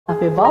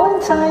Happy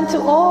Valentine to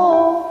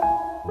all.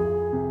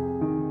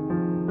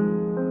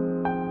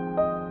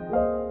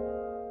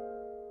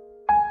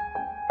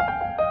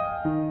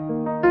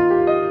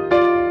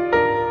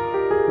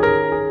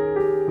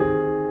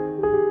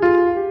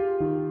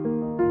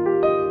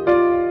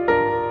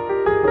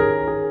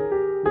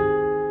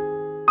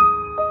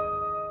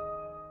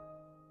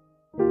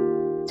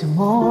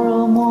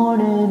 Tomorrow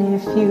morning,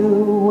 if you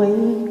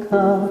wake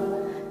up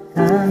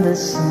and the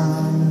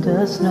sun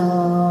does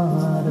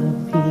not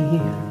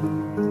appear,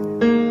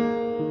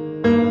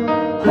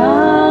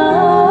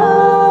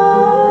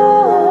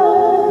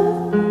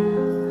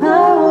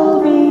 I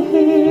will be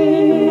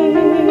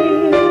here.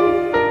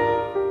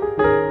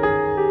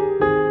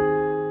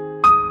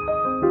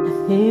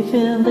 If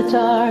in the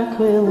dark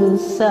we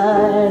lose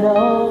sight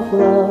of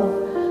love,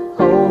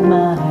 hold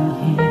my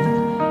hand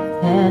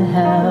and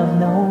have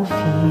no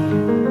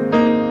fear.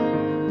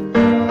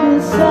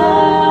 'Cause I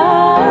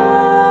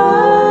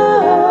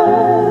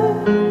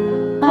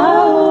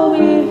will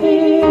be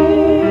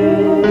here.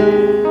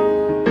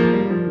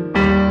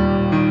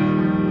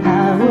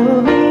 I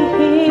will be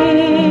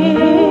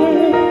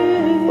here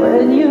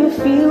when you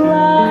feel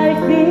like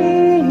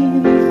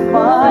being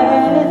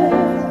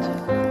quiet,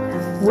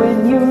 when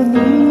you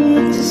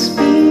need to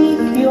speak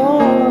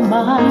your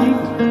mind.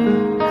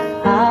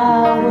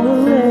 I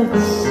will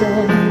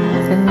listen.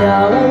 And I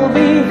will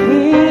be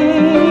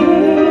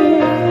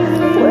here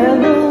when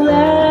the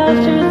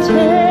laughter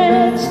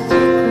turns to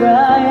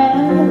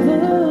crying,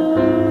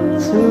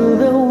 through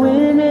the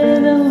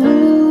winning and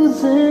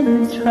losing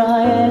and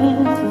trying,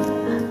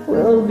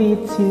 we'll be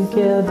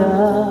together.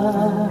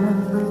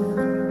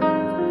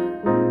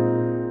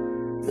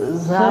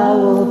 'Cause I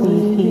will be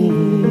here.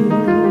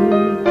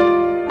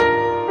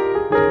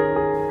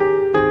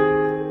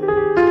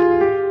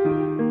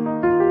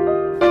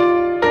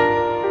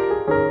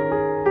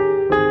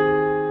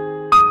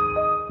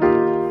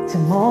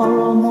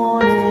 Tomorrow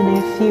morning,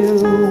 if you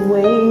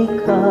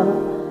wake up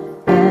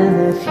and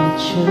the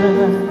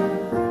future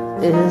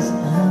is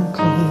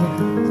unclear,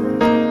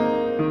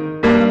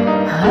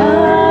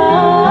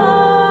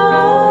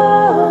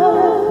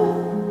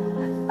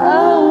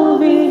 I will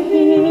be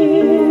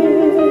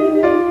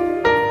here.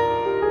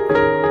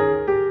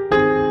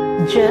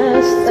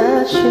 Just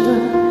as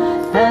sure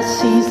as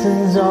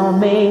seasons are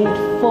made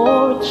for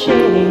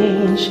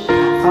change,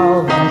 our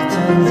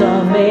lifetimes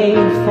are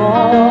made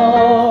for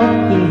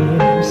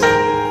years.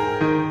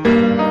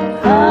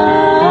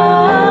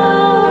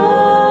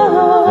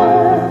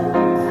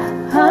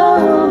 I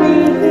will be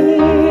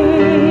here.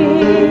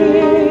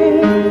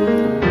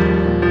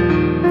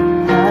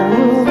 I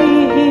will be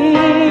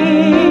here.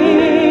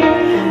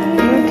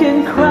 You can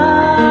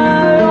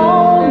cry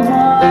on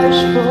my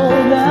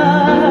shoulder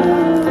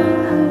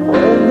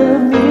when the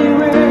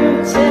mirror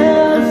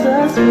tells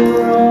us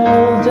we're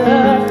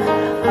older.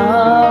 I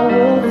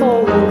will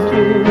hold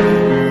you,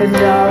 and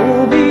I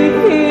will be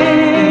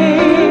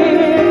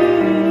here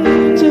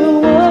to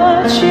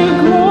watch you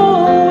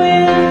grow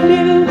in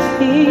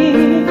beauty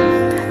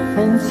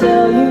and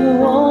tell you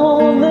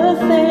all the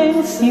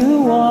things you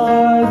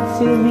are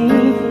to me.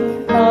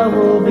 I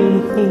will be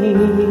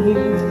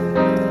here.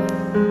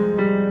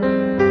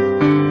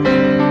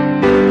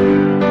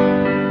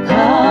 I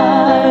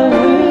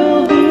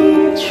will be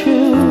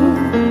true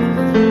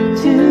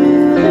to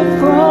the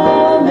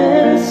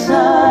promise I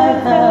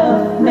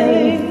have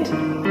made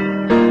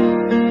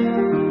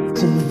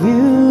to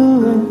you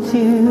and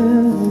to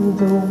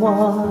the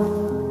one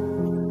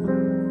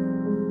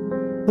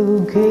who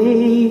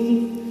gave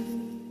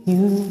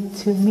you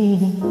to me.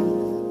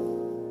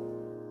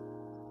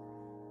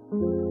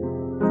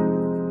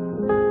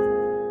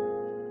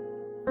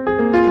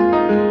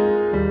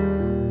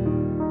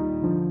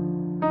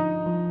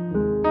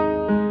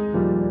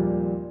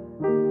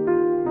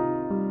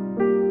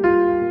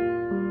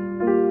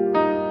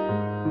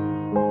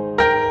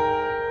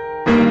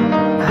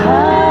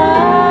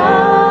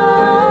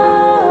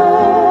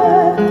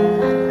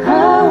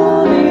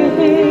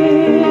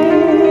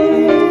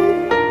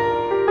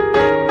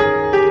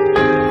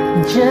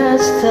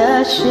 Just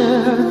as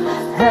sure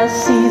as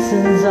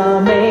seasons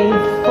are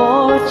made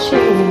for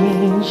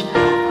change,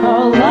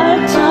 our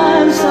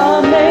lifetimes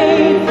are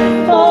made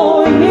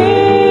for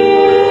years.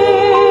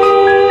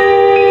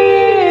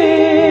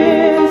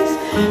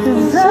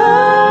 'Cause I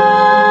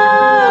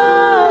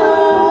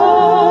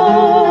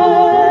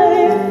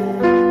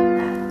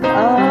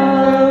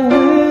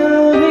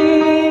will be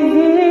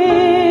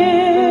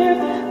here,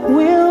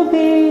 we'll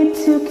be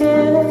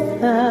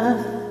together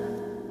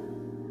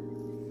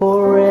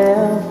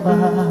forever.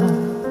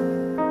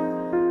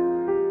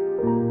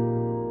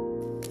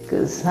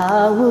 'Cause I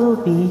will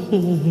be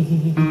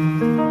here.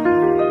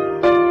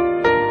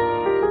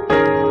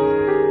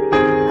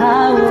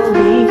 I will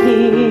be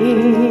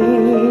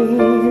here.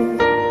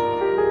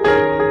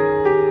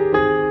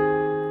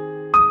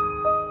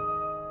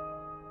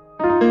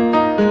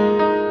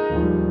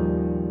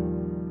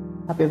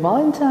 Happy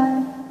Valentine.